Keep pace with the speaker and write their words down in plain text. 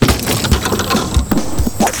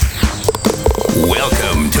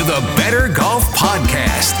The Better Golf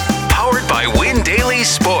Podcast, powered by Win Daily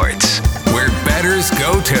Sports, where bettors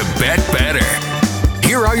go to bet better.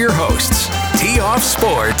 Here are your hosts, Tee Off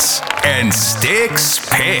Sports and Sticks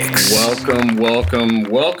Picks.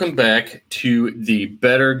 Welcome back to the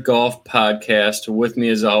Better Golf Podcast. With me,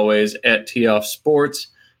 as always, at Tee Off Sports,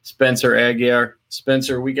 Spencer Aguiar.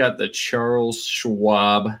 Spencer, we got the Charles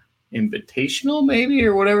Schwab Invitational, maybe,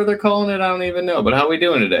 or whatever they're calling it. I don't even know. But how are we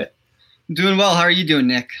doing today? Doing well. How are you doing,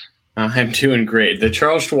 Nick? I'm doing great. The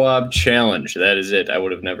Charles Schwab Challenge. That is it. I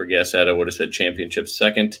would have never guessed that. I would have said championship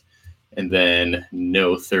second, and then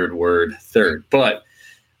no third word third. But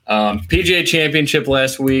PGA Championship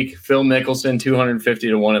last week, Phil Mickelson, 250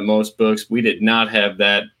 to 1 at most books. We did not have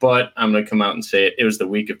that, but I'm going to come out and say it. It was the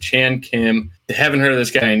week of Chan Kim. I haven't heard of this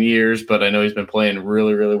guy in years, but I know he's been playing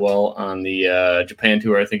really, really well on the Japan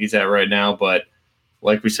Tour. I think he's at right now, but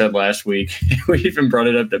like we said last week, we even brought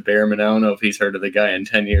it up to Behrman. I don't know if he's heard of the guy in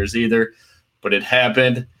 10 years either, but it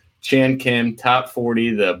happened. Chan Kim, top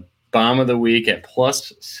 40, the bomb of the week at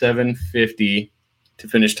plus 750 to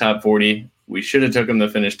finish top 40. We should have took him to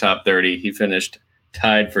finish top 30. He finished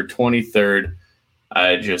tied for 23rd.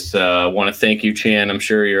 I just want to thank you, Chan. I'm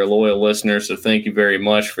sure you're a loyal listener, so thank you very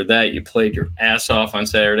much for that. You played your ass off on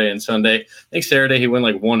Saturday and Sunday. I think Saturday he went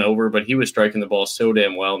like one over, but he was striking the ball so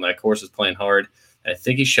damn well, and that course is playing hard. I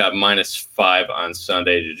think he shot -5 on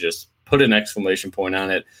Sunday to just put an exclamation point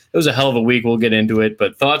on it. It was a hell of a week. We'll get into it.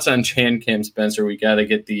 But thoughts on Chan Kim, Spencer? We got to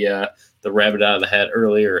get the rabbit out of the hat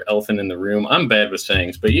early, or elephant in the room. I'm bad with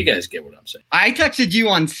sayings, but you guys get what I'm saying. I texted you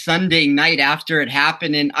on Sunday night after it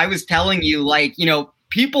happened, and I was telling you,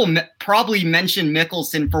 people probably mention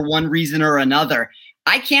Mickelson for one reason or another.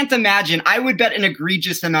 I can't imagine. I would bet an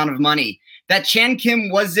egregious amount of money that Chan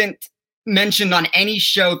Kim wasn't mentioned on any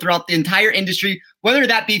show throughout the entire industry, whether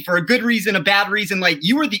that be for a good reason, a bad reason. Like,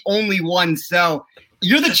 you were the only one. So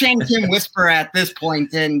you're the Chan Kim whisperer at this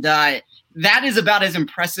point, and that is about as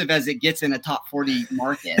impressive as it gets in a top 40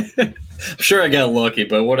 market. I'm sure I got lucky,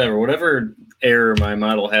 but whatever error my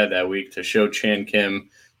model had that week to show Chan Kim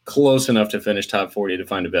close enough to finish top 40 to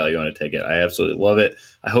find a value on a ticket. I absolutely love it.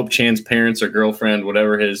 I hope Chan's parents or girlfriend,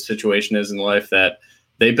 whatever his situation is in life, that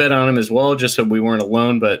they bet on him as well, just so we weren't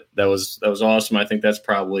alone. But that was awesome. I think that's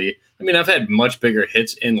probably, I've had much bigger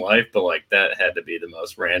hits in life, but that had to be the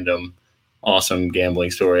most random, awesome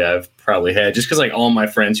gambling story I've probably had. Just because all my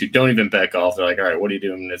friends who don't even bet golf, they're like, all right, what are you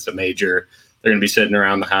doing? It's a major. They're going to be sitting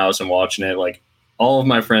around the house and watching it. All of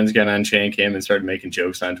my friends got on Chan Kim and started making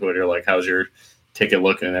jokes on Twitter, like, how's your ticket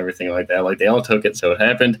looking and everything like that. They all took it, so it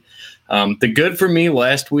happened. The good for me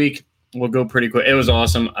last week, we'll go pretty quick. It was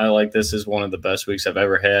awesome. This is one of the best weeks I've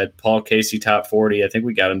ever had. Paul Casey, top 40. I think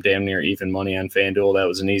we got him damn near even money on FanDuel. That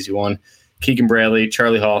was an easy one. Keegan Bradley,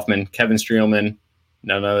 Charlie Hoffman, Kevin Streelman,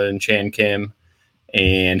 none other than Chan Kim.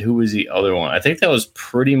 And who was the other one? I think that was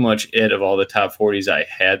pretty much it of all the top 40s I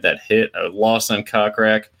had that hit. I lost on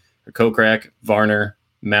Kokrak, Varner,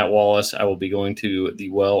 Matt Wallace. I will be going to the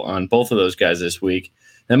well on both of those guys this week.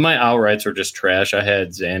 And my outrights were just trash. I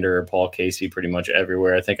had Xander or Paul Casey pretty much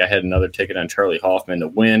everywhere. I think I had another ticket on Charlie Hoffman to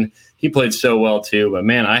win. He played so well too. But,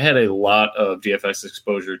 man, I had a lot of DFS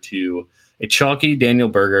exposure to a chalky Daniel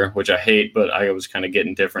Berger, which I hate, but I was kind of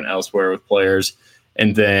getting different elsewhere with players.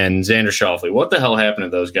 And then Xander Schauffele. What the hell happened to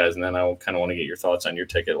those guys? And then I kind of want to get your thoughts on your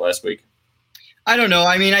ticket last week. I don't know.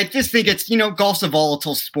 I just think it's, golf's a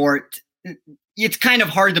volatile sport. It's kind of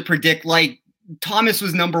hard to predict. Thomas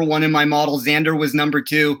was number 1 in my model. Xander was number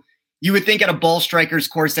 2. You would think at a ball striker's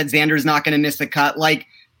course that Xander's not going to miss the cut.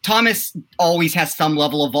 Thomas always has some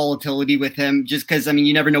level of volatility with him, just because,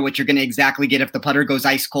 you never know what you're going to exactly get if the putter goes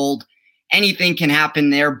ice cold. Anything can happen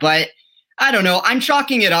there. But I don't know. I'm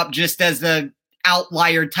chalking it up just as the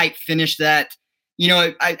outlier type finish that,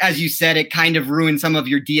 as you said, it kind of ruined some of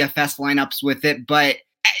your DFS lineups with it. But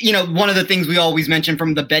one of the things we always mention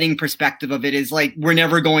from the betting perspective of it is we're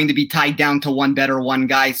never going to be tied down to one bet or one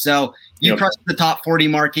guy. So you crushed the top 40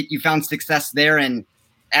 market, you found success there. And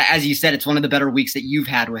as you said, it's one of the better weeks that you've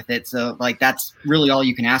had with it. So that's really all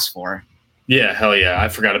you can ask for. Yeah, hell yeah. I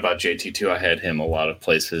forgot about JT too. I had him a lot of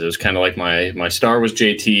places. It was kind of like my star was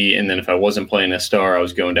JT. And then if I wasn't playing a star, I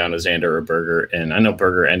was going down to Xander or Berger. And I know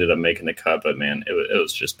Berger ended up making the cut, but man, it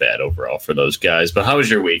was just bad overall for those guys. But how was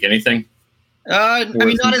your week? Anything?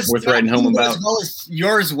 Not as writing home about as well as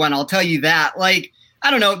yours went. I'll tell you that. I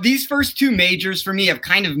don't know. These first 2 majors for me have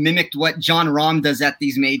kind of mimicked what Jon Rahm does at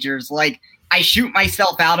these majors. I shoot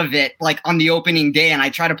myself out of it on the opening day, and I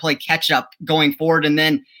try to play catch up going forward. And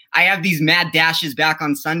then I have these mad dashes back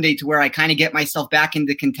on Sunday to where I kind of get myself back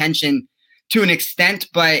into contention to an extent.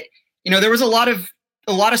 But there was a lot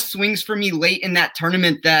of swings for me late in that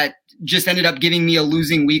tournament that just ended up giving me a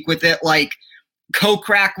losing week with it. Like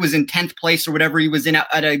Kokrak was in 10th place or whatever he was in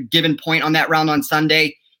at a given point on that round on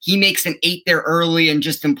Sunday. He makes an 8 there early and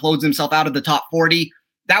just implodes himself out of the top 40.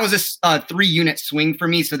 That was a 3-unit swing for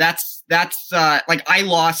me. So that's like I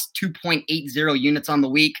lost 2.80 units on the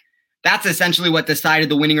week. That's essentially what decided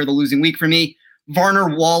the winning or the losing week for me.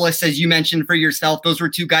 Varner Wallace, as you mentioned for yourself, those were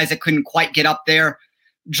two guys that couldn't quite get up there.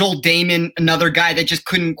 Joel Damon, another guy that just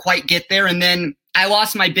couldn't quite get there. And then I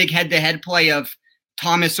lost my big head-to-head play of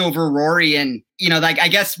Thomas over Rory. And, like I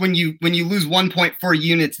guess when you lose 1.4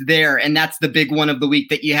 units there, and that's the big one of the week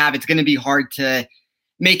that you have, it's going to be hard to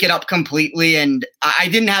make it up completely. And I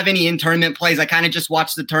didn't have any in-tournament plays. I kind of just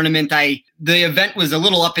watched the tournament. The event was a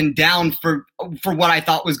little up and down for what I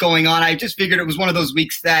thought was going on. I just figured it was one of those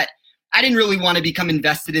weeks that I didn't really want to become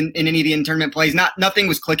invested in any of the in-tournament plays. Nothing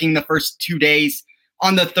was clicking the first 2 days.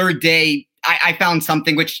 On the third day, I found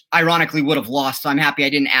something which ironically would have lost, so I'm happy I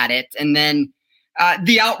didn't add it. And then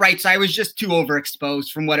the outrights, I was just too overexposed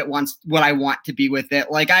from what I want to be with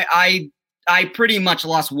it. Like I pretty much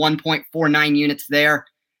lost 1.49 units there.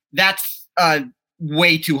 That's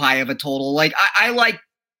way too high of a total. Like I like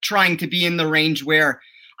trying to be in the range where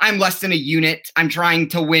I'm less than a unit. I'm trying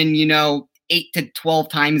to win, 8 to 12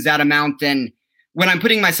 times that amount. And when I'm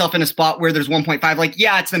putting myself in a spot where there's 1.5, like,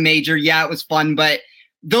 yeah, it's a major. Yeah, it was fun, but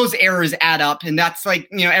those errors add up. And that's like,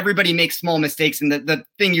 everybody makes small mistakes and the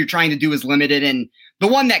thing you're trying to do is limited. And the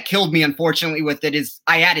one that killed me, unfortunately, with it is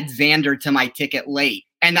I added Xander to my ticket late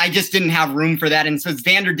and I just didn't have room for that. And so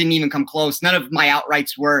Xander didn't even come close. None of my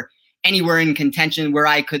outrights were anywhere in contention where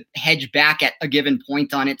I could hedge back at a given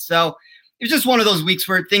point on it. So it was just one of those weeks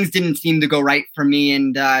where things didn't seem to go right for me.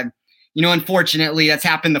 And, unfortunately, that's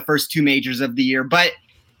happened the first 2 majors of the year. But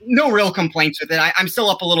no real complaints with it. I'm still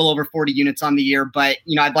up a little over 40 units on the year, but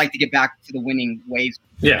I'd like to get back to the winning ways.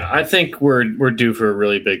 Yeah, I think we're due for a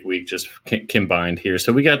really big week just combined here.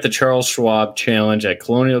 So we got the Charles Schwab Challenge at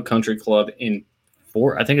Colonial Country Club in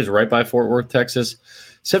I think it's right by Fort Worth, Texas.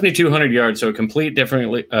 7,200 yards, so a completely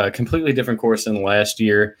different course than last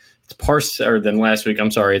year. Than last week.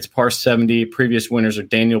 I'm sorry, it's par 70. Previous winners are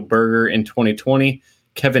Daniel Berger in 2020.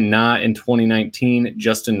 Kevin Na in 2019,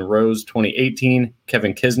 Justin Rose 2018,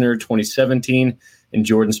 Kevin Kisner 2017, and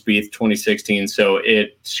Jordan Spieth 2016. So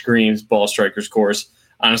it screams ball strikers course.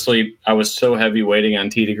 Honestly, I was so heavy waiting on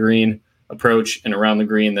tee to green approach and around the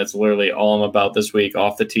green. That's literally all I'm about this week.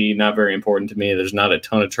 Off the tee, not very important to me. There's not a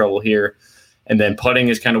ton of trouble here. And then putting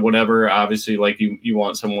is kind of whatever. Obviously, like you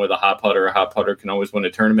want someone with a hot putter. A hot putter can always win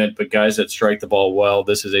a tournament. But guys that strike the ball well,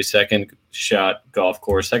 this is a second and third shot golf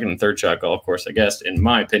course, I guess. In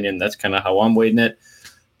my opinion, that's kind of how I'm weighting it.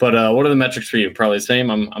 But what are the metrics for you? Probably the same.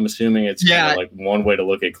 I'm assuming it's kind of like one way to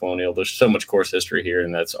look at Colonial. There's so much course history here,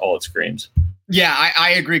 and that's all it screams. Yeah,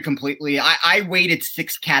 I agree completely. I weighted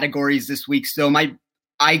 6 categories this week. So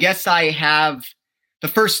I guess I have – the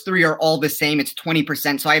first 3 are all the same. It's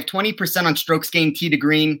 20%. So I have 20% on strokes gained tee to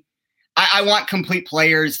green. I want complete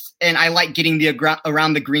players, and I like getting the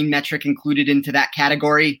around the green metric included into that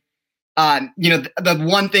category. The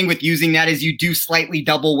one thing with using that is you do slightly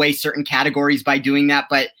double weigh certain categories by doing that,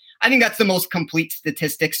 but I think that's the most complete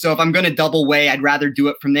statistic. So if I'm going to double weigh, I'd rather do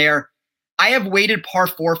it from there. I have weighted par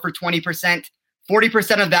 4 for 20%.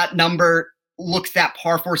 40% of that number looks at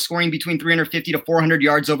par 4 scoring between 350 to 400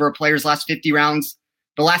 yards over a player's last 50 rounds.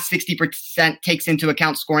 The last 60% takes into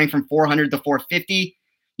account scoring from 400 to 450.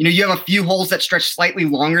 You have a few holes that stretch slightly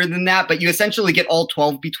longer than that, but you essentially get all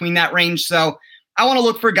 12 between that range. So I want to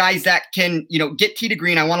look for guys that can, get tee to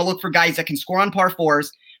green. I want to look for guys that can score on par 4s.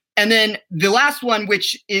 And then the last one,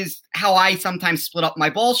 which is how I sometimes split up my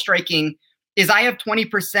ball striking, is I have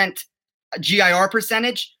 20% GIR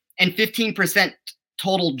percentage and 15%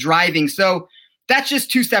 total driving. So that's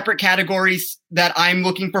just 2 separate categories that I'm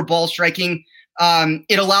looking for ball striking.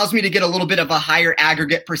 It allows me to get a little bit of a higher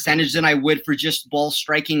aggregate percentage than I would for just ball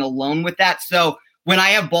striking alone with that. So when I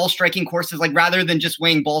have ball striking courses, like rather than just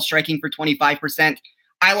weighing ball striking for 25%,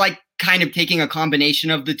 I like kind of taking a combination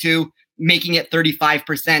of the two, making it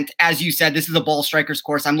 35%. As you said, this is a ball strikers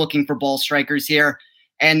course. I'm looking for ball strikers here.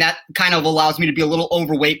 And that kind of allows me to be a little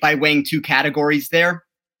overweight by weighing 2 categories there.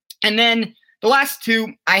 And then the last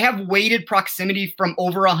 2, I have weighted proximity from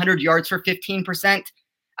over 100 yards for 15%.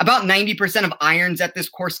 About 90% of irons at this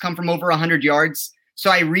course come from over 100 yards. So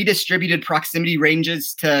I redistributed proximity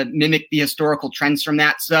ranges to mimic the historical trends from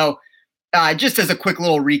that. So just as a quick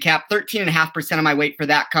little recap, 13.5% of my weight for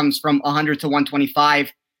that comes from 100 to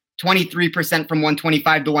 125, 23% from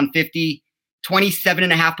 125 to 150,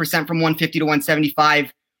 27.5% from 150 to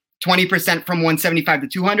 175, 20% from 175 to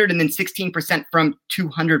 200, and then 16% from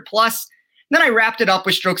 200 plus. And then I wrapped it up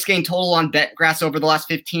with strokes gained total on Betgrass over the last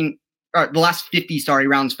 15 the last 50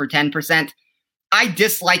 rounds for 10%. I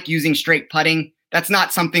dislike using straight putting. That's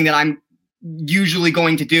not something that I'm usually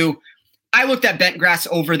going to do. I looked at bent grass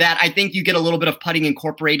over that. I think you get a little bit of putting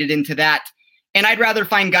incorporated into that. And I'd rather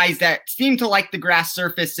find guys that seem to like the grass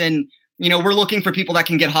surface. And, we're looking for people that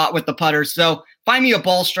can get hot with the putter. So find me a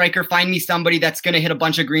ball striker, find me somebody that's going to hit a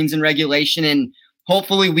bunch of greens in regulation. And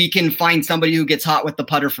hopefully we can find somebody who gets hot with the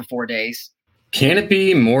putter for 4 days. Can it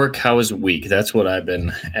be Morikawa's week? That's what I've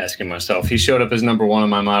been asking myself. He showed up as number one on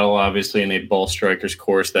my model, obviously, in a ball strikers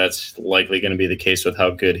course. That's likely going to be the case with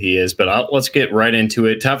how good he is. But let's get right into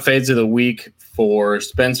it. Top fades of the week for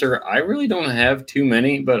Spencer. I really don't have too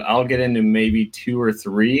many, but I'll get into maybe 2 or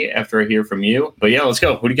 3 after I hear from you. But yeah, let's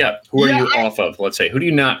go. Who do you got? Who are you off of? Let's say. Who do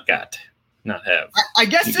you not have? I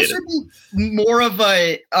guess this would be more of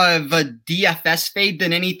a DFS fade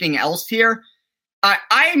than anything else here.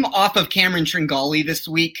 I'm off of Cameron Tringali this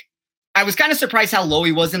week. I was kind of surprised how low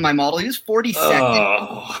he was in my model. He was 42nd.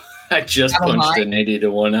 Oh, I just punched an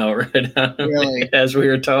 80-1 out right now. Really? As we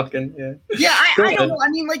were talking. Yeah, I don't know. I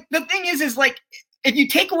mean, the thing is if you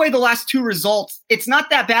take away the last 2 results, it's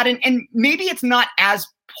not that bad. And maybe it's not as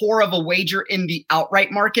poor of a wager in the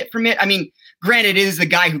outright market from it. I mean, granted, it is a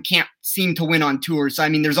guy who can't seem to win on tour. So, I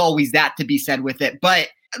mean, there's always that to be said with it. But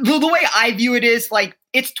the way I view it is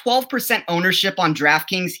it's 12% ownership on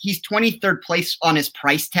DraftKings. He's 23rd place on his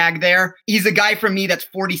price tag there. He's a guy from me that's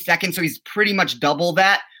 42nd, so he's pretty much double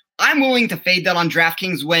that. I'm willing to fade that on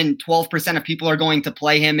DraftKings when 12% of people are going to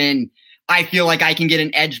play him, and I feel like I can get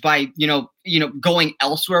an edge by, going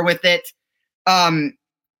elsewhere with it. A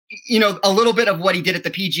little bit of what he did at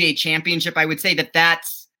the PGA Championship, I would say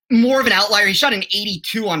that's more of an outlier. He shot an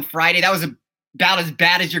 82 on Friday. That was about as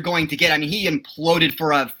bad as you're going to get. I mean, he imploded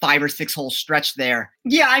for a 5 or 6 hole stretch there.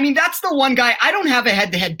 Yeah, I mean, that's the one guy. I don't have a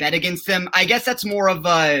head-to-head bet against him. I guess that's more of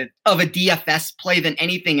a DFS play than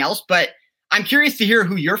anything else, but I'm curious to hear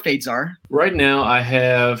who your fades are. Right now,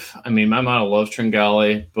 my model loves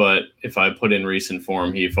Tringali, but if I put in recent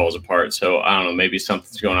form, he falls apart. So I don't know, maybe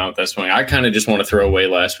something's going on with that swing. I kind of just want to throw away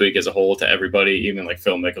last week as a whole to everybody, even like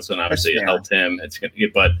Phil Mickelson. Obviously, it helped him.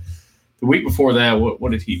 But the week before that,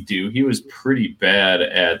 what did he do? He was pretty bad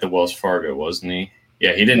at the Wells Fargo, wasn't he?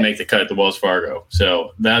 Yeah, he didn't make the cut at the Wells Fargo.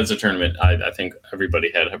 So that's a tournament I think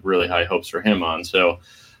everybody had really high hopes for him on. So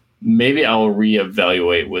maybe I'll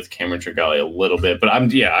reevaluate with Cameron Tringali a little bit. But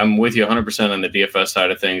I'm with you 100% on the DFS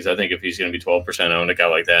side of things. I think if he's going to be 12% owned, a guy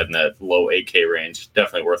like that in that low 8K range,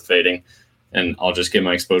 definitely worth fading. And I'll just get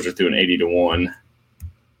my exposure through an 80-1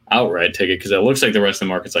 outright ticket because it looks like the rest of the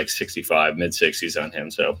market's like 65, mid-60s on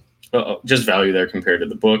him. So just value there compared to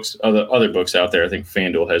the books. Other books out there, I think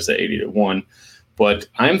FanDuel has the 80-1. But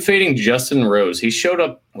I'm fading Justin Rose. He showed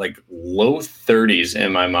up like low 30s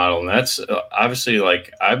in my model. And that's obviously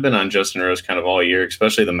I've been on Justin Rose kind of all year,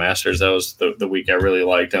 especially the Masters. That was the week I really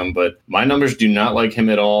liked him. But my numbers do not like him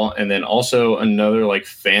at all. And then also another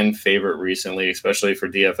fan favorite recently, especially for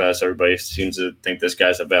DFS. Everybody seems to think this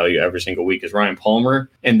guy's a value every single week is Ryan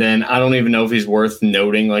Palmer. And then I don't even know if he's worth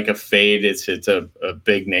noting like a fade. It's a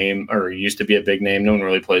big name, or used to be a big name. No one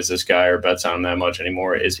really plays this guy or bets on that much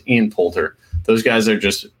anymore, is Ian Poulter. Those guys are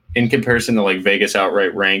just, in comparison to Vegas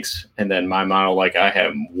outright ranks, and then my model, I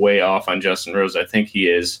have way off on Justin Rose. I think he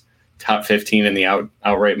is top 15 in the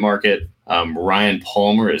outright market. Ryan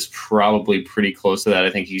Palmer is probably pretty close to that.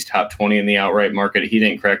 I think he's top 20 in the outright market. He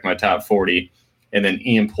didn't crack my top 40. And then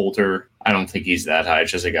Ian Poulter, I don't think he's that high.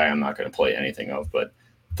 It's just a guy I'm not going to play anything of. But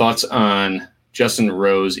thoughts on Justin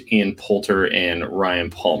Rose, Ian Poulter, and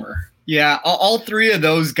Ryan Palmer? Yeah, all 3 of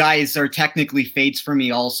those guys are technically fades for me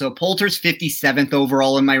also. Poulter's 57th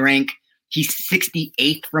overall in my rank. He's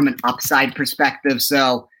 68th from an upside perspective.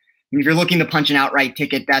 So if you're looking to punch an outright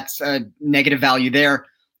ticket, that's a negative value there.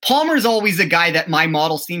 Palmer's always a guy that my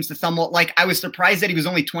model seems to somewhat like. I was surprised that he was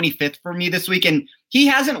only 25th for me this week, and he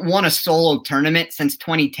hasn't won a solo tournament since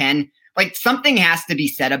 2010. Something has to be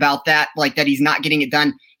said about that, that he's not getting it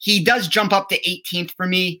done. He does jump up to 18th for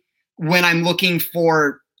me when I'm looking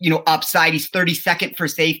for upside. He's 32nd for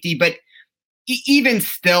safety, but even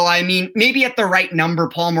still, I mean, maybe at the right number,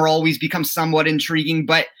 Palmer always becomes somewhat intriguing,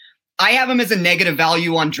 but I have him as a negative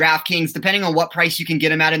value on DraftKings, depending on what price you can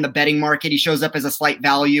get him at in the betting market. He shows up as a slight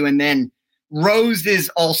value. And then Rose is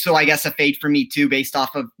also, I guess, a fade for me too, based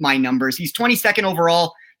off of my numbers. He's 22nd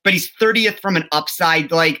overall, but he's 30th from an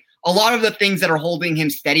upside. A lot of the things that are holding him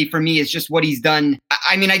steady for me is just what he's done.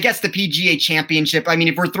 I mean, I guess the PGA Championship, I mean,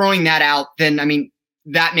 if we're throwing that out, then, I mean,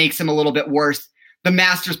 that makes him a little bit worse. The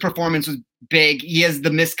Masters performance was big. He has the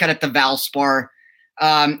miscut at the Valspar.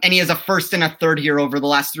 And he has a first and a third here over the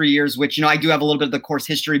last 3 years, which, I do have a little bit of the course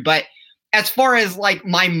history. But as far as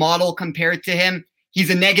my model compared to him, He's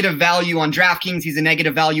a negative value on DraftKings. He's a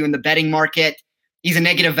negative value in the betting market. He's a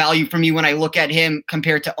negative value for me when I look at him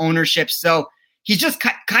compared to ownership. So he's just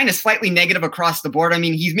kind of slightly negative across the board. I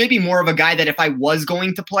mean, he's maybe more of a guy that if I was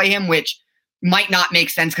going to play him, which might not make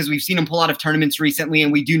sense because we've seen him pull out of tournaments recently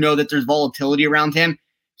and we do know that there's volatility around him,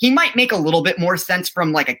 he might make a little bit more sense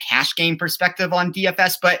from like a cash game perspective on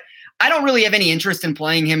DFS, but I don't really have any interest in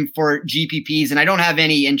playing him for GPPs, and I don't have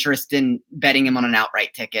any interest in betting him on an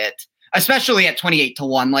outright ticket, especially at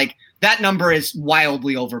 28-1. Like, that number is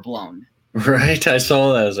wildly overblown. Right. I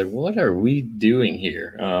saw that. I was like, what are we doing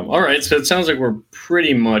here? All right. So it sounds like we're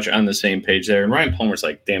pretty much on the same page there. And Ryan Palmer's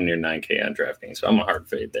like damn near 9K on DraftKings. So I'm a hard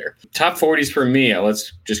fade there. Top 40s for me.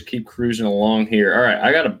 Let's just keep cruising along here. All right.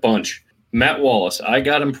 I got a bunch. Matt Wallace. I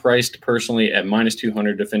got him priced personally at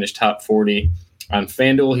 -200 to finish top 40. On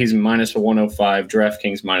FanDuel, he's -105.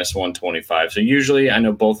 DraftKings -125. So usually I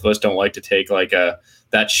know both of us don't like to take like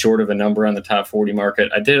that short of a number on the top 40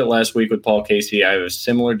 market. I did it last week with Paul Casey. I have a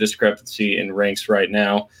similar discrepancy in ranks right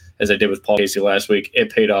now as I did with Paul Casey last week.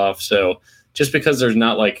 It paid off. So just because there's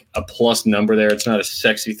not like a plus number there, it's not a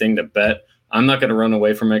sexy thing to bet. I'm not going to run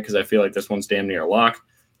away from it because I feel like this one's damn near a lock.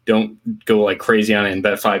 Don't go like crazy on it and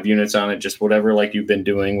bet 5 units on it. Just whatever like you've been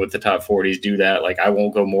doing with the top 40s, do that. Like I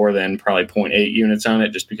won't go more than probably 0.8 units on it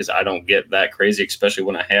just because I don't get that crazy, especially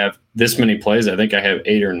when I have this many plays. I think I have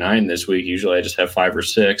 8 or 9 this week. Usually I just have 5 or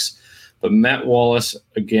 6. But Matt Wallace,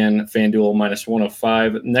 again, FanDuel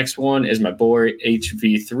 -105. Next one is my boy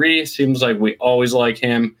HV3. Seems like we always like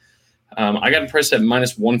him. I got him priced at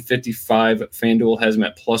 -155. FanDuel has him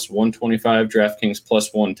at +125. DraftKings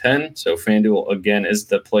 +110. So FanDuel, again, is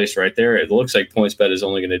the place right there. It looks like PointsBet is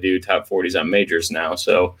only going to do top 40s on majors now.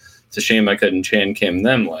 So it's a shame I couldn't Chan Kim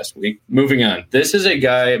them last week. Moving on. This is a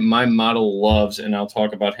guy my model loves, and I'll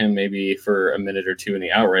talk about him maybe for a minute or two in the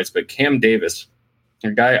outrights, but Cam Davis,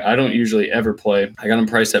 a guy I don't usually ever play. I got him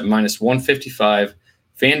priced at -155.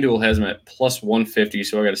 FanDuel has him at +150,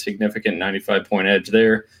 so I got a significant 95-point edge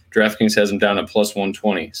there. DraftKings has him down at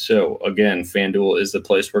 +120. So, again, FanDuel is the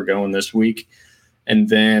place we're going this week. And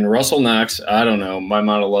then Russell Knox, I don't know. My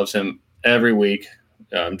model loves him every week,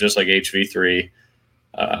 just like HV3.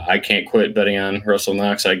 I can't quit betting on Russell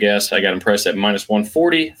Knox, I guess. I got him priced at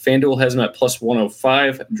 -140. FanDuel has him at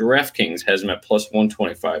 +105. DraftKings has him at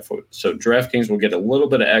 +125. So DraftKings will get a little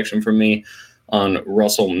bit of action from me on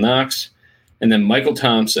Russell Knox. And then Michael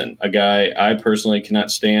Thompson, a guy I personally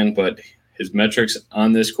cannot stand, but his metrics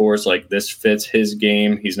on this course, like this fits his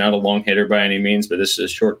game. He's not a long hitter by any means, but this is a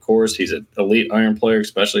short course. He's an elite iron player,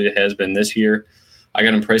 especially it has been this year. I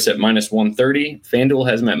got him priced at -130. FanDuel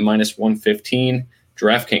has him at -115.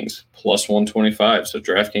 DraftKings +125. So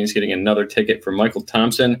DraftKings getting another ticket for Michael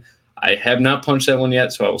Thompson. I have not punched that one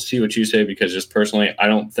yet, so I will see what you say because just personally, I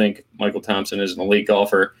don't think Michael Thompson is an elite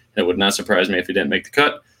golfer. It would not surprise me if he didn't make the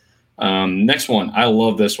cut. Next one, I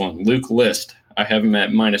love this one. Luke List. I have him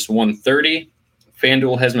at -130.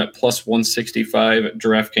 FanDuel has him at +165.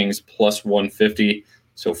 DraftKings +150.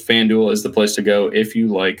 So FanDuel is the place to go if you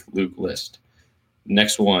like Luke List.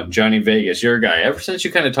 Next one, Johnny Vegas, your guy. Ever since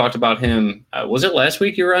you kind of talked about him, was it last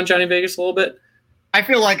week you were on Johnny Vegas a little bit? I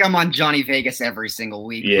feel like I'm on Johnny Vegas every single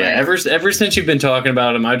week. Yeah, ever since you've been talking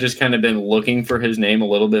about him, I've just kind of been looking for his name a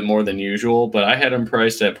little bit more than usual. But I had him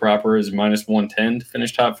priced at proper as -110 to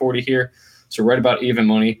finish top 40 here. So right about even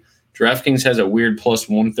money. DraftKings has a weird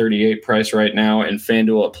 +138 price right now, and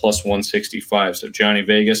FanDuel at +165. So Johnny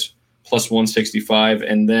Vegas +165.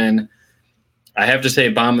 And then I have to say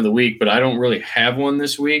bomb of the week, but I don't really have one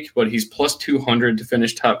this week. But he's +200 to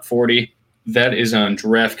finish top 40. That is on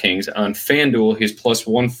DraftKings. On FanDuel, he's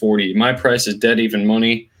 +140. My price is dead even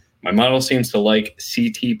money. My model seems to like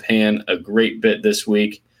CT Pan a great bit this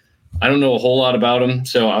week. I don't know a whole lot about him,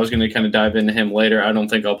 so I was going to kind of dive into him later. I don't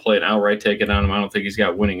think I'll play an outright ticket on him. I don't think he's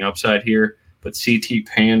got winning upside here. But CT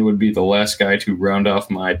Pan would be the last guy to round off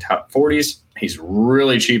my top 40s. He's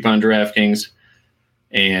really cheap on DraftKings.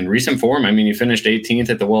 And recent form, I mean, he finished 18th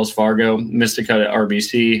at the Wells Fargo, missed a cut at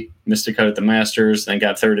RBC, missed a cut at the Masters, then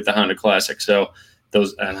got third at the Honda Classic. So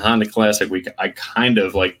those Honda Classic week, I kind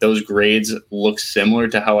of like those grades look similar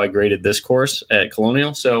to how I graded this course at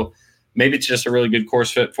Colonial. So maybe it's just a really good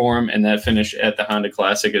course fit for him, and that finish at the Honda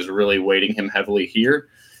Classic is really weighting him heavily here.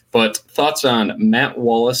 But thoughts on Matt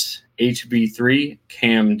Wallace, HB3,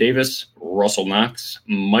 Cam Davis, Russell Knox,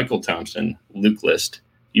 Michael Thompson, Luke List,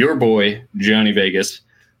 your boy, Johnny Vegas,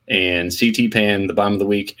 and CT Pan, the bomb of the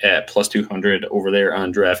week at +200 over there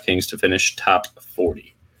on DraftKings to finish top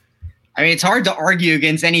 40. I mean, it's hard to argue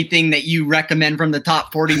against anything that you recommend from the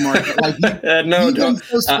top 40 market. Like, you've been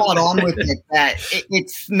so spot on with it that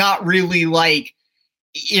it's not really like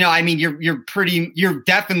I mean, you're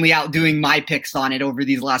definitely outdoing my picks on it over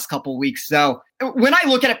these last couple weeks. So when I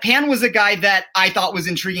look at it, Pan was a guy that I thought was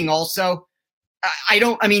intriguing also.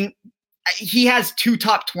 He has 2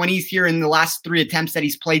 top 20s here in the last 3 attempts that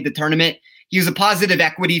he's played the tournament. He was a positive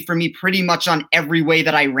equity for me pretty much on every way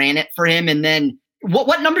that I ran it for him. And then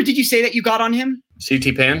what number did you say that you got on him?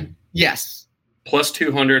 CT Pan? Yes. Plus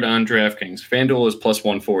 200 on DraftKings. FanDuel is plus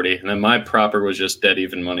 140. And then my proper was just dead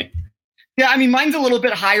even money. Yeah, I mean, mine's a little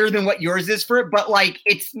bit higher than what yours is for it, but like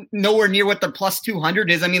it's nowhere near what the plus 200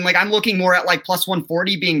 is. I mean, like I'm looking more at like plus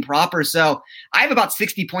 140 being proper. So I have about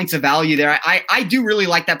 60 points of value there. I do really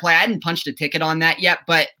like that play. I hadn't punched a ticket on that yet,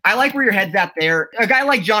 but I like where your head's at there. A guy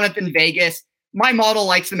like Jonathan Vegas, my model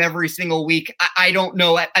likes him every single week. I don't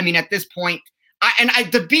know. I mean, at this point,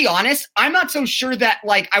 to be honest, I'm not so sure that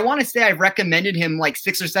like, I want to say I've recommended him like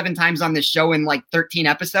 6 or 7 times on this show in like 13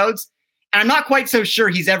 episodes. And I'm not quite so sure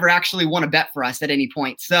he's ever actually won a bet for us at any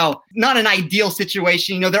point. So not an ideal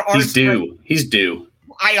situation. There are He's due.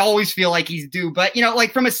 I always feel like he's due. But,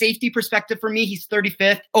 like from a safety perspective for me, he's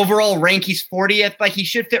 35th. Overall rank, he's 40th. Like he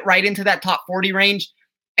should fit right into that top 40 range.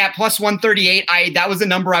 At plus 138, that was a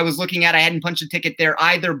number I was looking at. I hadn't punched a ticket there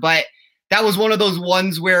either. But that was one of those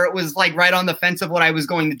ones where it was like right on the fence of what I was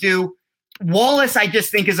going to do. Wallace, I just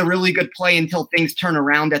think is a really good play until things turn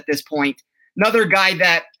around at this point. Another guy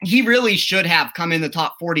that he really should have come in the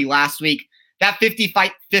top 40 last week. That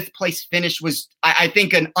 55th place finish was, I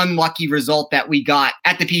think, an unlucky result that we got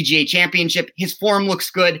at the PGA Championship. His form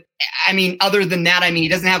looks good. I mean, other than that, he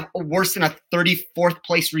doesn't have worse than a 34th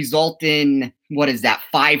place result in,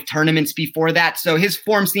 5 tournaments before that. So his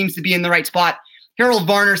form seems to be in the right spot. Harold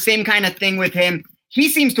Varner, same kind of thing with him. He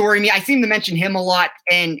seems to worry me. I seem to mention him a lot,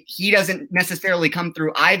 and he doesn't necessarily come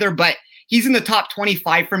through either, but he's in the top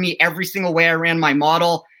 25 for me every single way I ran my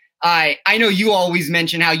model. I know you always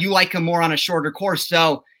mention how you like him more on a shorter course.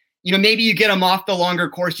 So, maybe you get him off the longer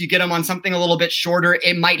course, you get him on something a little bit shorter.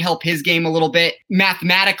 It might help his game a little bit.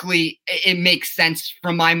 Mathematically, it makes sense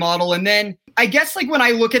from my model. And then I guess like when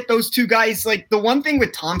I look at those two guys, like the one thing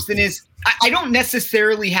with Thompson is I don't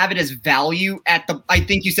necessarily have it as value I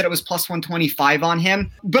think you said it was plus 125 on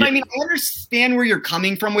him. But I mean, I understand where you're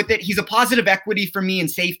coming from with it. He's a positive equity for me in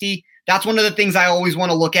safety. That's one of the things I always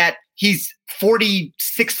want to look at. He's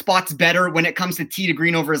 46 spots better when it comes to tee to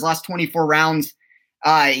green over his last 24 rounds.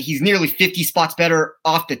 He's nearly 50 spots better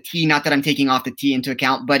off the tee. Not that I'm taking off the tee into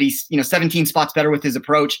account, but he's 17 spots better with his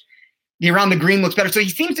approach. The around the green looks better. So he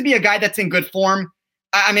seems to be a guy that's in good form.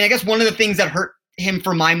 I mean, I guess one of the things that hurt him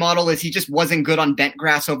for my model is he just wasn't good on bent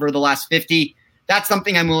grass over the last 50. That's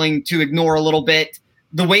something I'm willing to ignore a little bit.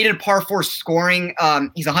 The weighted par 4 scoring,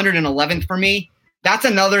 he's 111th for me. That's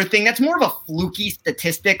another thing. That's more of a fluky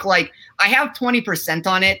statistic. Like I have 20%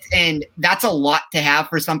 on it, and that's a lot to have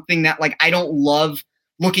for something that like I don't love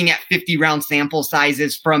looking at 50 round sample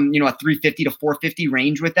sizes from, a 350 to 450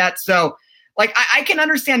 range with that. So like I can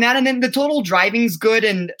understand that. And then the total driving's good.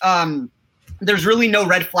 And there's really no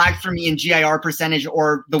red flags for me in GIR percentage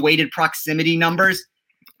or the weighted proximity numbers.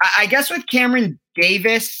 I guess with Cameron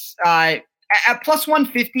Davis at plus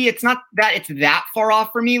 150, it's not that it's that far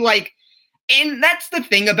off for me. Like, and that's the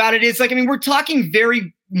thing about it is like, I mean, we're talking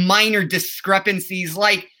very minor discrepancies.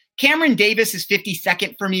 Like Cameron Davis is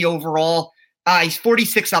 52nd for me overall. He's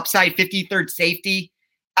 46 upside, 53rd safety.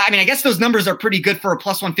 I mean, I guess those numbers are pretty good for a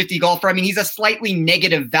plus 150 golfer. I mean, he's a slightly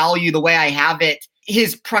negative value the way I have it.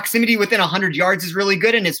 His proximity within 100 yards is really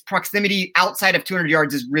good, and his proximity outside of 200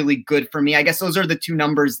 yards is really good for me. I guess those are the two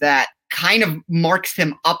numbers that kind of marks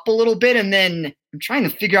him up a little bit. And then I'm trying to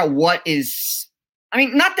figure out what is, I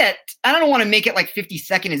mean, not that I don't want to make it like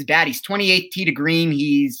 52nd is bad. He's 28th tee to green.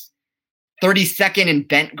 He's 32nd in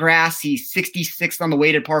bent grass. He's 66th on the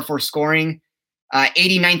weighted par 4 scoring,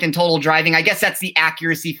 89th in total driving. I guess that's the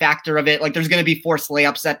accuracy factor of it. Like there's going to be forced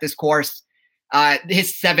layups at this course.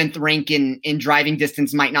 His 7th rank in driving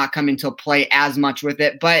distance might not come into play as much with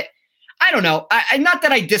it, but I don't know. Not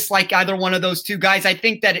that I dislike either one of those two guys. I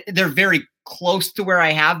think that they're very close to where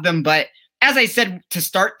I have them, but as I said to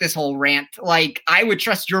start this whole rant, like I would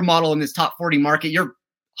trust your model in this top 40 market. You're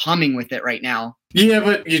humming with it right now. Yeah,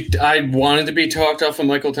 but I wanted to be talked off of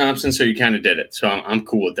Michael Thompson, so you kind of did it. So I'm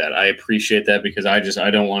cool with that. I appreciate that because I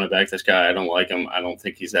don't want to back this guy. I don't like him. I don't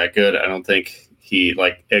think he's that good. I don't think he,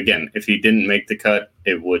 like, again, if he didn't make the cut,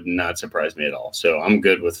 it would not surprise me at all. So I'm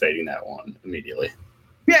good with fading that one immediately.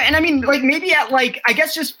 Yeah, and I mean, like maybe at like, I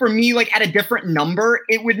guess just for me, like at a different number,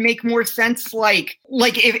 it would make more sense. Like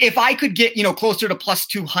if I could get, closer to plus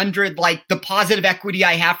 200, like the positive equity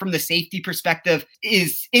I have from the safety perspective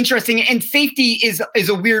is interesting. And safety is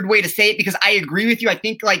a weird way to say it because I agree with you. I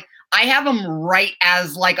think like I have him right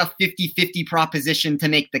as like a 50-50 proposition to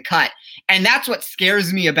make the cut. And that's what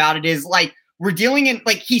scares me about it is like, we're dealing in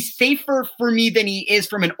like, he's safer for me than he is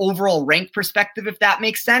from an overall rank perspective, if that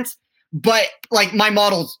makes sense. But like my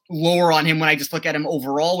model's lower on him when I just look at him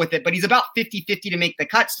overall with it, but he's about 50-50 to make the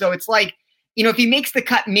cut. So it's like, if he makes the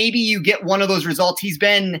cut, maybe you get one of those results. He's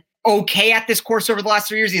been okay at this course over the last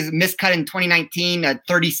 3 years. He's a missed cut in 2019, a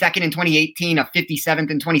 32nd in 2018, a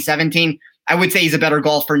 57th in 2017. I would say he's a better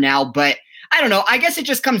golfer now, but I don't know. I guess it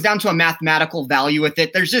just comes down to a mathematical value with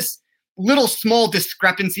it. There's just little small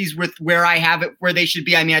discrepancies with where I have it, where they should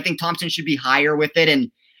be. I mean, I think Thompson should be higher with it,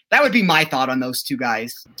 and that would be my thought on those two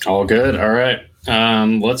guys. All good. All right.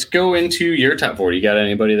 Let's go into your top 40. You got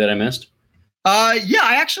anybody that I missed? Yeah,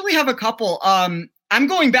 I actually have a couple. I'm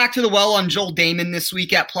going back to the well on Joel Damon this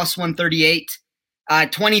week at plus 138.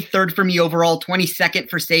 23rd for me overall, 22nd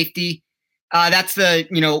for safety. That's a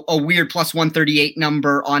weird plus 138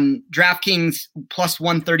 number on DraftKings, plus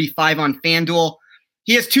 135 on FanDuel.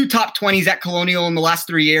 He has 2 top 20s at Colonial in the last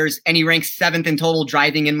 3 years, and he ranks 7th in total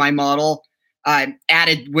driving in my model,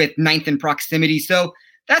 added with 9th in proximity. So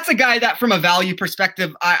that's a guy that from a value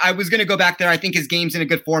perspective, I was going to go back there. I think his game's in a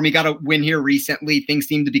good form. He got a win here recently. Things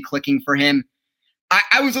seem to be clicking for him.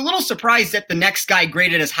 I was a little surprised that the next guy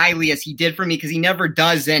graded as highly as he did for me because he never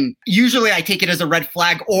does. And usually I take it as a red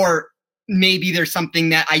flag, or maybe there's something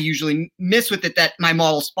that I usually miss with it that my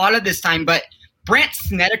model spotted this time. But Brandt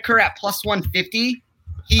Snedeker at plus 150.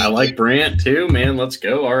 I like Brandt too, man. Let's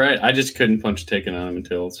go. All right. I just couldn't punch a ticket on him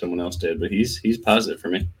until someone else did, but he's positive for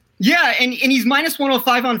me. Yeah, and he's minus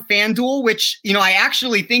 105 on FanDuel, which, I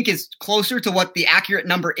actually think is closer to what the accurate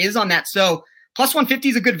number is on that. So plus 150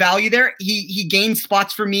 is a good value there. He gains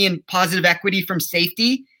spots for me in positive equity from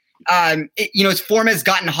safety. His form has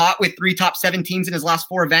gotten hot with 3 top 17s in his last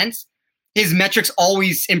 4 events. His metrics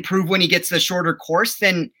always improve when he gets a shorter course.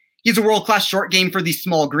 And he's a world-class short game for these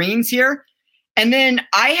small greens here. And then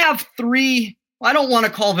I have 3, I don't want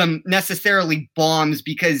to call them necessarily bombs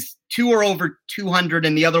because 2 are over 200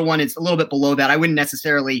 and the other one is a little bit below that. I wouldn't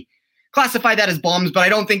necessarily classify that as bombs, but I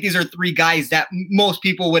don't think these are 3 guys that most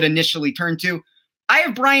people would initially turn to. I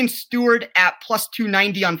have Brian Stewart at plus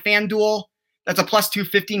 290 on FanDuel. That's a plus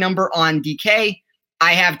 250 number on DK.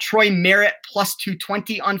 I have Troy Merritt plus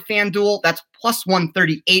 220 on FanDuel. That's plus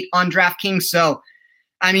 138 on DraftKings. So,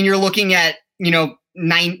 I mean, you're looking at,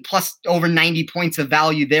 9 plus over 90 points of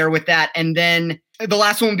value there with that. And then the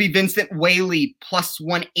last one would be Vincent Whaley plus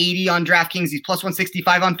 180 on DraftKings. He's plus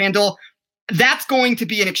 165 on FanDuel. That's going to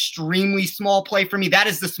be an extremely small play for me. That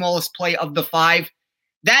is the smallest play of the 5.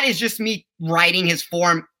 That is just me riding his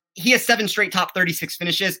form. He has 7 straight top 36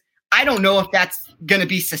 finishes. I don't know if that's going to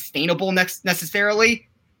be sustainable necessarily,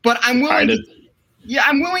 but I'm willing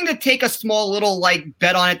to take a small little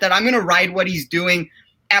bet on it that I'm going to ride what he's doing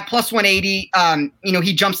at plus 180.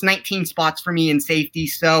 He jumps 19 spots for me in safety.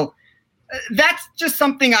 So that's just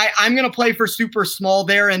something I'm going to play for super small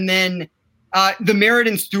there. And then the Merritt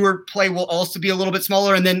and Stewart play will also be a little bit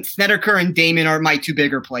smaller. And then Snedeker and Damon are my 2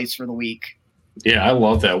 bigger plays for the week. Yeah, I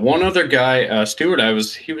love that. One other guy, Stewart,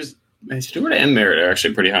 Stewart and Merritt are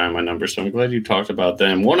actually pretty high on my numbers, so I'm glad you talked about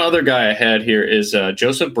them. One other guy I had here is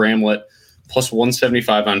Joseph Bramlett, plus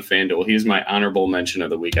 175 on FanDuel. He's my honorable mention of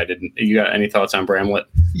the week. You got any thoughts on Bramlett?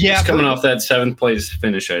 Yeah. He's coming off that 7th place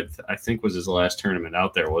finish, I think was his last tournament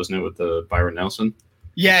out there, wasn't it, with the Byron Nelson?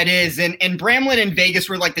 Yeah, it is. And Bramlett and Vegas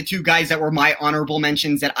were like the 2 guys that were my honorable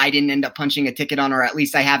mentions that I didn't end up punching a ticket on, or at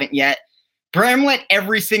least I haven't yet. Bramlett,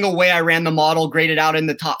 every single way I ran the model, graded out in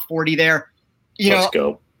the top 40 there. Let's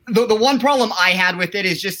go. The one problem I had with it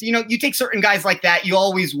is just, you take certain guys like that, you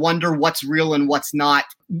always wonder what's real and what's not.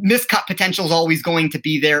 Miscut potential is always going to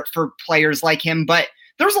be there for players like him, but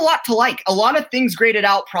there's a lot to like. A lot of things graded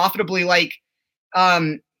out profitably, like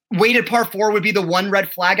weighted par 4 would be the one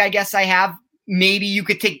red flag I guess I have. Maybe you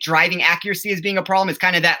could take driving accuracy as being a problem. It's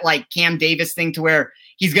kind of that like Cam Davis thing to where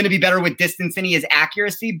he's going to be better with distance than he is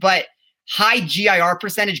accuracy, but high GIR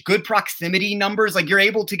percentage, good proximity numbers. Like you're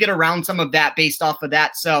able to get around some of that based off of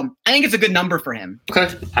that. So I think it's a good number for him.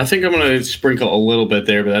 Okay. I think I'm going to sprinkle a little bit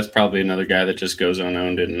there, but that's probably another guy that just goes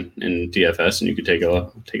unowned in DFS, and you could take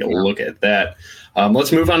a look at that.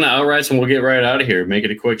 Let's move on to outrights, and we'll get right out of here. Make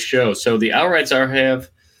it a quick show. So the outrights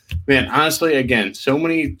man, honestly, again, so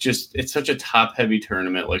many it's such a top heavy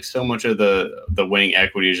tournament. Like so much of the winning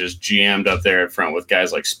equity is just jammed up there at front with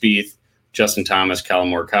guys like Spieth, Justin Thomas, Collin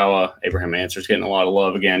Morikawa, Abraham Ancer's getting a lot of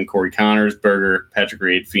love again. Corey Connors, Berger, Patrick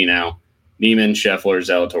Reed, Finau, Neiman, Scheffler,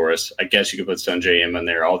 Zalatoris. I guess you could put Sungjae in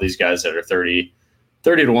there. All these guys that are 30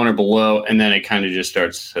 to 1 or below, and then it kind of just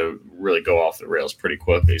starts to really go off the rails pretty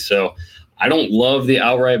quickly. So I don't love the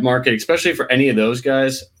outright market, especially for any of those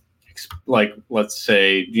guys. like let's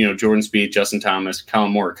say, Jordan Spieth, Justin Thomas,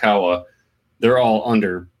 Colin Morikawa, they're all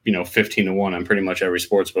under, 15-1 on pretty much every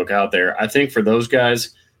sports book out there. I think for those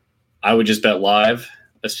guys, I would just bet live,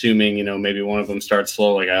 assuming, maybe one of them starts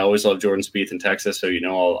slow. Like I always love Jordan Spieth in Texas. So,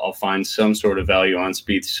 I'll find some sort of value on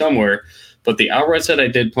Spieth somewhere. But the outright set I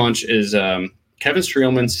did punch is Kevin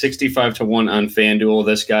Streelman, 65-1 on FanDuel.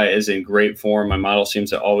 This guy is in great form. My model seems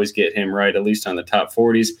to always get him right, at least on the top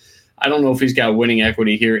 40s. I don't know if he's got winning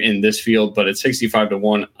equity here in this field, but at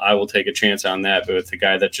 65-1, I will take a chance on that. But with a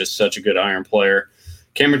guy that's just such a good iron player,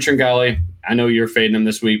 Cameron Tringale, I know you're fading him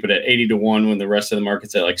this week, but at 80-1, when the rest of the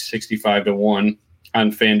market's at like 65-1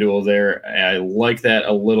 on FanDuel there, I like that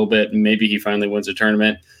a little bit. Maybe he finally wins a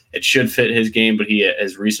tournament. It should fit his game, but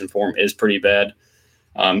his recent form is pretty bad.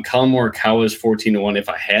 Colin Morikawa is 14-1. If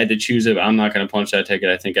I had to choose it, I'm not going to punch that ticket.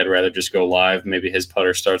 I think I'd rather just go live. Maybe his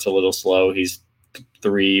putter starts a little slow. He's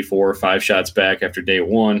 3, 4, 5 shots back after day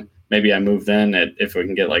one. Maybe I move then if we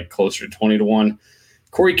can get like closer to 20-1.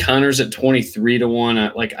 Corey Connors at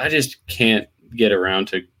 23-1. I just can't get around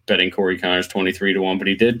to betting Corey Connors 23-1, but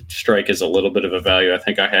he did strike as a little bit of a value. I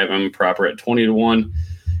think I have him proper at 20-1.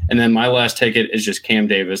 And then my last ticket is just Cam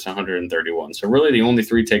Davis, 131. So really the only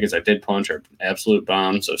 3 tickets I did punch are absolute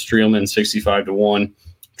bombs. So Streelman, 65-1,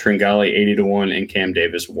 Tringale, 80-1, and Cam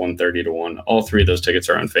Davis, 130-1. All 3 of those tickets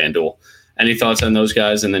are on FanDuel. Any thoughts on those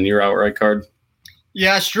guys and then your outright card?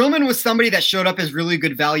 Yeah, Streelman was somebody that showed up as really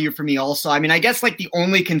good value for me also. I mean, I guess like the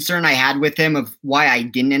only concern I had with him of why I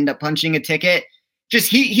didn't end up punching a ticket, just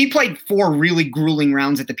he played 4 really grueling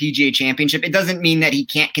rounds at the PGA Championship. It doesn't mean that he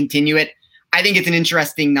can't continue it. I think it's an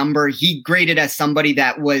interesting number. He graded as somebody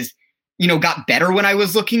that was, got better when I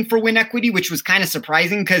was looking for win equity, which was kind of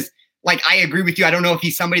surprising because I agree with you. I don't know if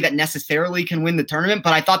he's somebody that necessarily can win the tournament,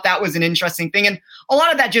 but I thought that was an interesting thing. And a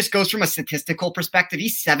lot of that just goes from a statistical perspective.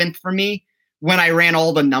 He's 7th for me when I ran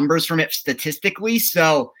all the numbers from it statistically.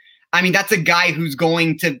 So, I mean, that's a guy who's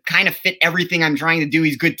going to kind of fit everything I'm trying to do.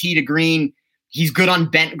 He's good tee to green. He's good on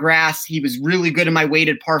bent grass. He was really good in my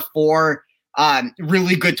weighted par 4.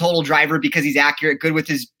 Really good total driver because he's accurate, good with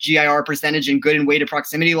his GIR percentage and good in weighted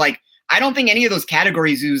proximity. I don't think any of those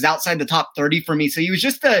categories he was outside the top 30 for me. So he was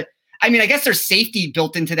just I guess there's safety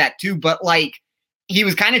built into that too, but he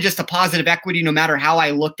was kind of just a positive equity no matter how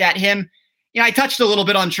I looked at him. I touched a little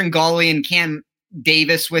bit on Tringale and Cam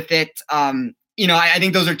Davis with it. I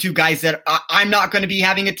think those are 2 guys that I'm not going to be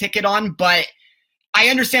having a ticket on, but I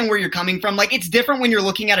understand where you're coming from. It's different when you're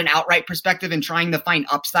looking at an outright perspective and trying to find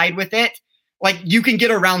upside with it. You can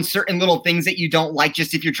get around certain little things that you don't like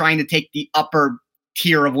just if you're trying to take the upper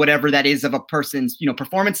tier of whatever that is of a person's,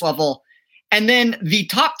 performance level. And then the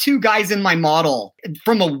top 2 guys in my model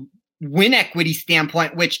from a win equity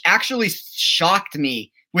standpoint, which actually shocked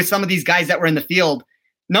me with some of these guys that were in the field.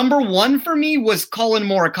 Number 1 for me was Colin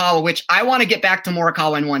Morikawa, which I want to get back to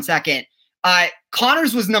Morikawa in 1 second.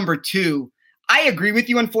 Connors was number 2. I agree with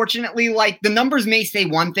you, unfortunately. The numbers may say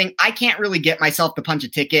one thing. I can't really get myself to punch a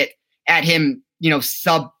ticket at him,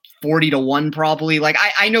 sub 40-1 probably.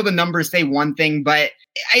 I know the numbers say one thing, but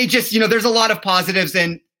I just, there's a lot of positives.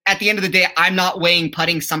 And at the end of the day, I'm not weighing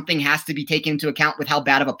putting. Something has to be taken into account with how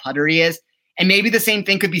bad of a putter he is. And maybe the same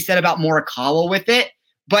thing could be said about Morikawa with it.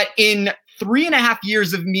 But in 3.5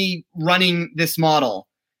 years of me running this model,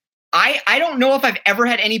 I don't know if I've ever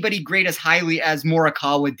had anybody grade as highly as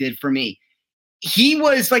Morikawa did for me. He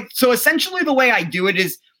was so essentially the way I do it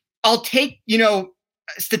is I'll take,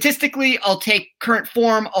 statistically, I'll take current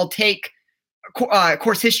form, I'll take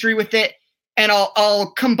course history with it, and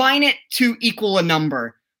I'll combine it to equal a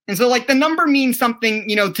number. And so the number means something,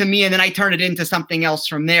 to me, and then I turn it into something else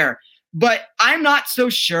from there. But I'm not so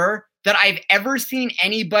sure that I've ever seen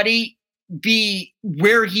anybody be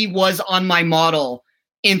where he was on my model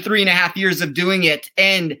in 3.5 years of doing it.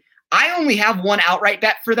 And I only have 1 outright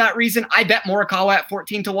bet for that reason. I bet Morikawa at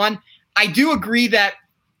 14-1. I do agree that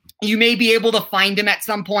you may be able to find him at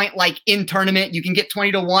some point, in tournament, you can get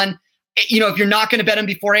 20-1. If you're not going to bet him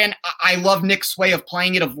beforehand, I love Nick's way of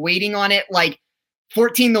playing it, of waiting on it.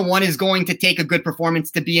 14-1 is going to take a good performance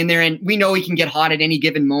to be in there. And we know he can get hot at any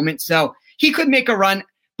given moment. So he could make a run.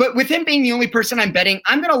 But with him being the only person I'm betting,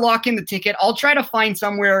 I'm going to lock in the ticket. I'll try to find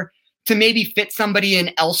somewhere to maybe fit somebody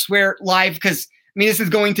in elsewhere live because, this is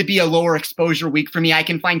going to be a lower exposure week for me. I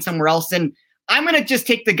can find somewhere else. And I'm going to just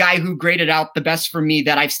take the guy who graded out the best for me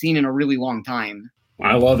that I've seen in a really long time.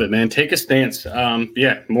 I love it, man. Take a stance.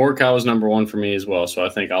 Morikawa is number 1 for me as well. So I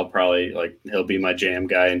think I'll probably he'll be my jam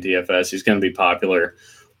guy in DFS. He's going to be popular.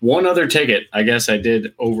 One other ticket I guess I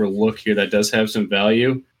did overlook here that does have some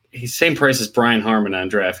value. He's same price as Brian Harman on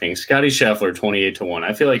DraftKings. Scotty Scheffler, 28-1.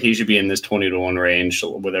 I feel like he should be in this 20-1 range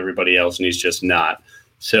with everybody else, and he's just not.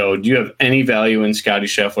 So do you have any value in Scotty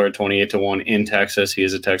Scheffler at 28-1 in Texas? He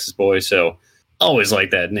is a Texas boy, so always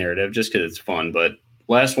like that narrative just because it's fun. But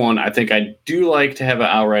last one, I think I do like to have an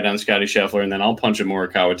outright on Scotty Scheffler, and then I'll punch a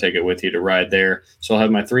Morikawa ticket with you to ride there. So I'll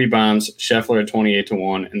have my 3 bombs, Scheffler at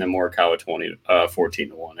 28-1, and then Morikawa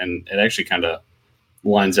 14-1. And it actually kind of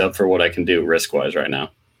lines up for what I can do risk-wise right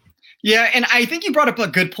now. Yeah, and I think you brought up a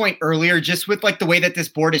good point earlier, just with like the way that this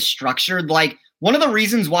board is structured. Like, one of the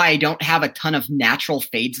reasons why I don't have a ton of natural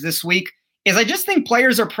fades this week is I just think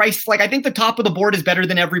players are priced. Like, I think the top of the board is better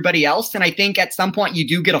than everybody else. And I think at some point you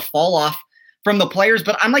do get a fall off from the players,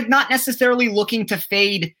 but I'm like not necessarily looking to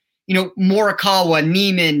fade, Morikawa,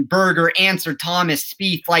 Neiman, Berger, Answer, Thomas,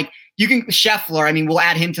 Spieth. Like, you can Scheffler. I mean, we'll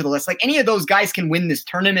add him to the list. Like, any of those guys can win this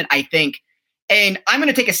tournament, I think. And I'm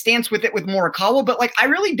going to take a stance with it with Morikawa, but like, I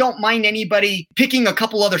really don't mind anybody picking a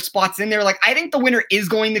couple other spots in there. Like, I think the winner is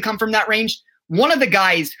going to come from that range. One of the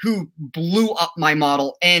guys who blew up my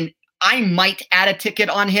model, and I might add a ticket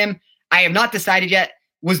on him, I have not decided yet,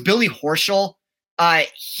 was Billy Horschel.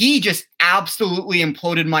 He just absolutely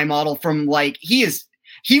imploded my model from like, he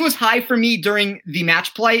was high for me during the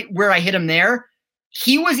match play where I hit him there.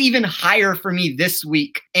 He was even higher for me this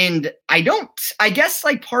week. And I guess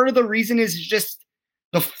like part of the reason is just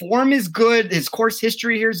the form is good. His course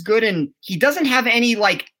history here is good. And he doesn't have any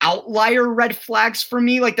like outlier red flags for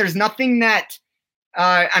me. Like, there's nothing that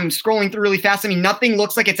I'm scrolling through really fast. I mean, nothing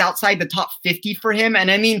looks like it's outside the top 50 for him. And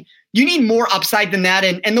I mean, you need more upside than that.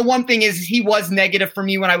 And the one thing is he was negative for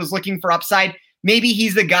me when I was looking for upside. Maybe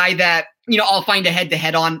he's the guy that, I'll find a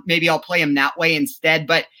head-to-head on. Maybe I'll play him that way instead.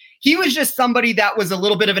 But he was just somebody that was a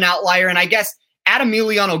little bit of an outlier. And I guess add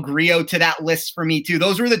Emiliano Grillo to that list for me too.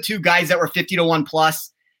 Those were the 2 guys that were 50-1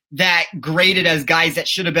 plus that graded as guys that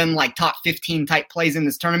should have been like top 15 type plays in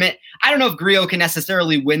this tournament. I don't know if Grillo can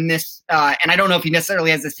necessarily win this. And I don't know if he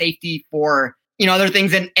necessarily has the safety for, other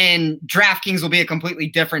things. And DraftKings will be a completely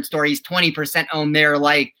different story. He's 20% owned there.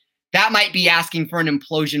 Like, that might be asking for an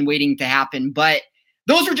implosion waiting to happen. But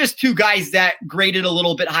those are just 2 guys that graded a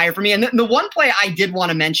little bit higher for me. And the one play I did want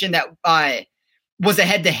to mention that was a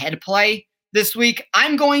head-to-head play this week,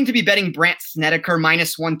 I'm going to be betting Brandt Snedeker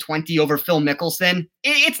minus 120 over Phil Mickelson.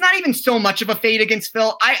 It's not even so much of a fade against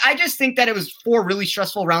Phil. I just think that it was 4 really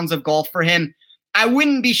stressful rounds of golf for him. I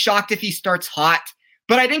wouldn't be shocked if he starts hot,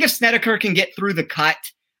 but I think if Snedeker can get through the cut,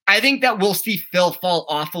 I think that we'll see Phil fall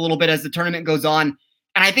off a little bit as the tournament goes on.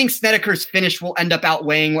 And I think Snedeker's finish will end up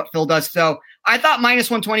outweighing what Phil does. So I thought minus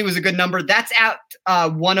 120 was a good number. That's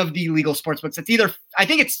at one of the legal sportsbooks. It's either, I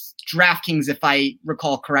think it's DraftKings, if I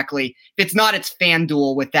recall correctly. If it's not, it's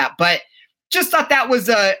FanDuel with that. But just thought that was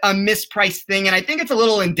a mispriced thing. And I think it's a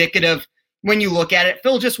little indicative when you look at it.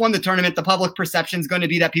 Phil just won the tournament. The public perception is going to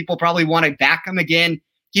be that people probably want to back him again.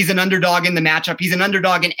 He's an underdog in the matchup. He's an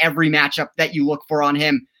underdog in every matchup that you look for on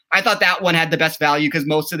him. I thought that one had the best value because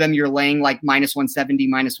most of them you're laying like minus 170,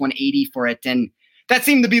 minus 180 for it. And that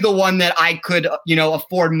seemed to be the one that I could,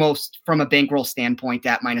 afford most from a bankroll standpoint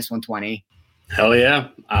at minus 120. Hell yeah.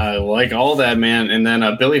 I like all that, man. And then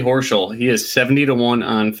Billy Horschel, he is 70-1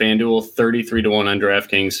 on FanDuel, 33-1 on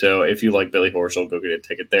DraftKings. So if you like Billy Horschel, go get a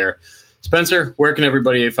ticket there. Spencer, where can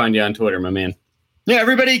everybody find you on Twitter, my man? Yeah,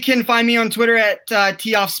 everybody can find me on Twitter at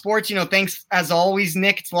TOffSports. Thanks as always,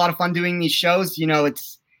 Nick. It's a lot of fun doing these shows.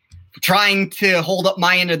 It's trying to hold up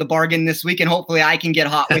my end of the bargain this week, and hopefully I can get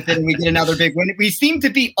hot with it and we get another big win. We seem to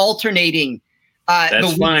be alternating.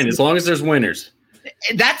 That's fine, as long as there's winners.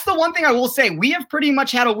 That's the one thing I will say. We have pretty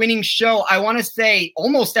much had a winning show, I want to say,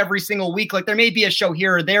 almost every single week. Like, there may be a show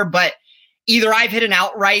here or there, but either I've hit an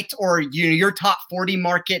outright or your top 40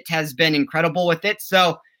 market has been incredible with it.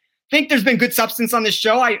 So I think there's been good substance on this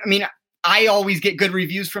show. I mean, I always get good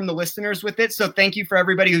reviews from the listeners with it. So thank you for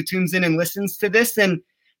everybody who tunes in and listens to this. And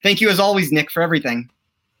thank you, as always, Nick, for everything.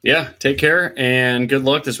 Yeah, take care and good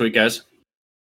luck this week, guys.